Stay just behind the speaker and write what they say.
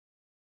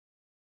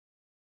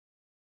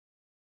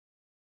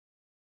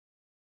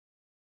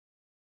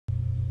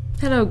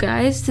Hello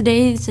guys,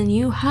 today is a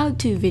new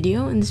how-to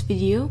video. In this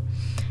video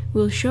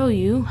we'll show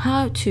you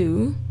how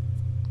to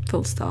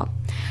full stop.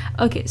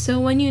 Okay, so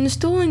when you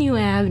install a new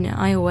app in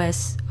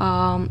iOS,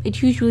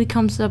 it usually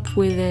comes up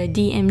with a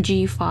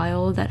DMG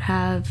file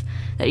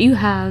that you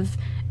have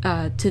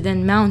to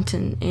then mount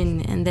in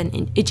and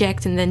then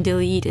eject and then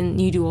delete,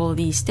 and you do all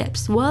these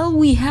steps. Well,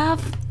 we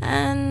have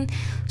a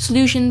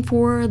solution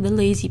for the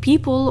lazy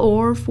people,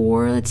 or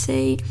for, let's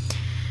say,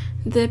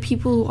 the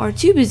people who are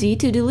too busy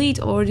to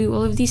delete or do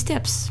all of these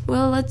steps.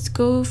 Well, let's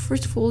go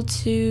first of all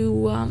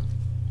to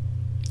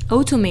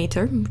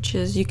Automator, which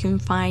is you can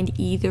find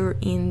either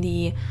in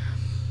the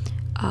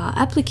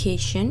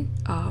application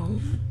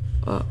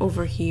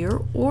over here,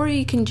 or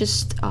you can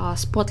just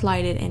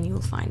spotlight it and you'll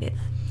find it.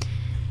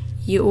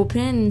 You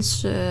open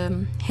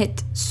and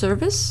hit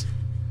Service.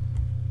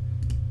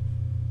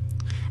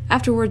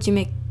 Afterwards,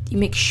 you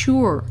make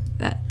sure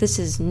that this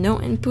is no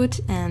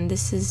input and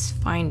this is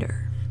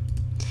Finder.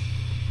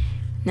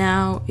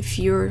 Now, if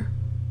you're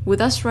with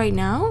us right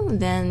now,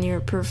 then you're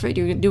perfect.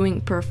 You're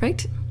doing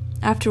perfect.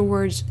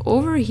 Afterwards,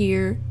 over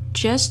here,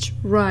 just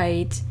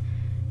write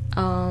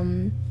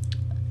run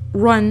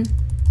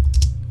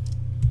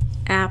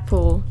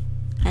Apple,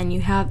 and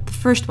you have the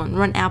first one,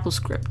 run Apple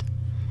script,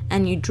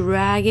 and you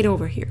drag it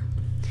over here.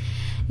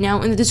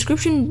 Now, in the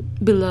description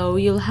below,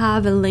 you'll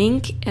have a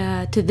link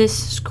to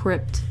this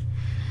script.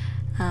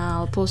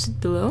 I'll post it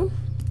below.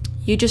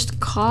 You just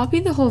copy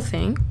the whole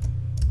thing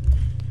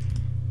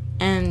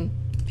and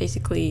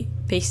basically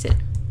paste it.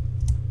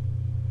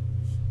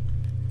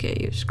 Okay,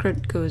 your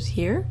script goes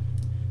here.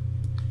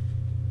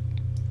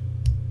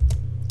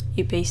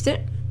 You paste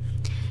it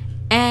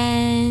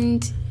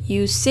and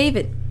you save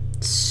it.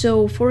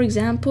 So, for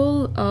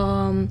example,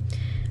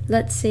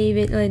 let's save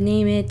it. Let's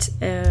name it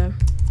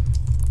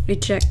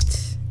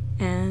eject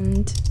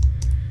and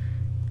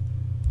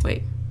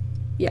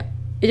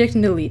eject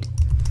and delete.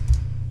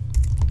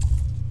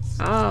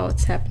 Oh,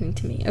 what's happening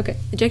to me? Okay,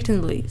 eject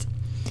and delete.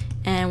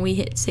 And we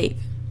hit save.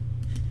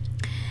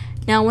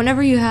 Now,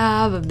 whenever you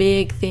have a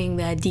big thing,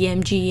 that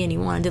DMG, and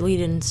you want to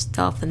delete it and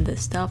stuff and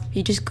this stuff,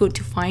 you just go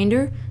to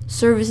Finder,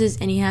 Services,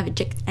 and you have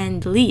eject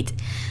and delete.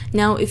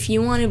 Now, if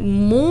you want it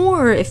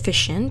more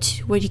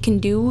efficient, what you can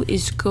do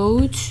is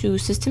go to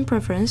System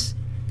Preference,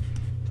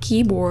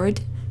 Keyboard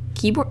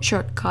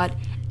Shortcut,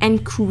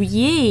 and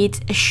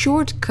create a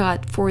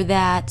shortcut for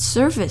that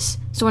service.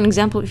 So, an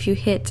example, if you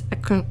hit a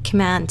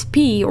Command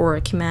P or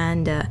a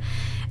Command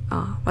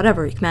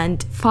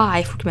Command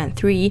 5 or Command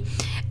 3,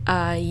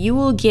 you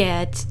will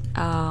delete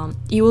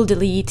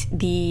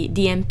the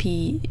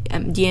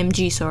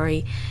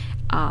DMG,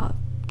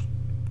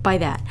 by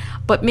that.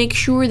 But make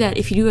sure that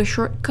if you do a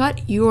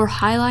shortcut, you're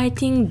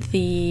highlighting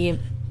the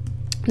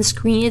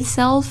screen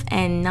itself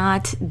and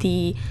not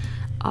the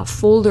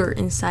folder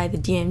inside the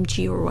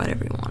DMG or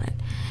whatever you want it.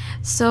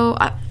 So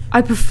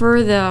I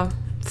prefer the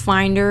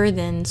Finder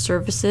than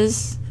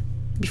Services.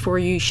 Before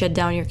you shut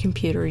down your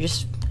computer,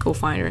 just go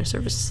Finder and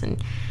Services,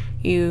 and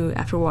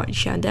after what you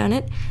shut down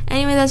it.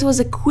 Anyway, that was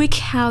a quick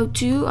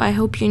how-to. I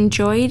hope you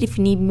enjoyed. If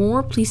you need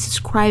more, please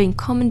subscribe and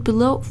comment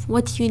below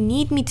what you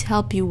need me to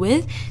help you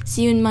with.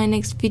 See you in my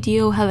next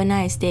video. Have a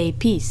nice day.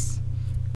 Peace.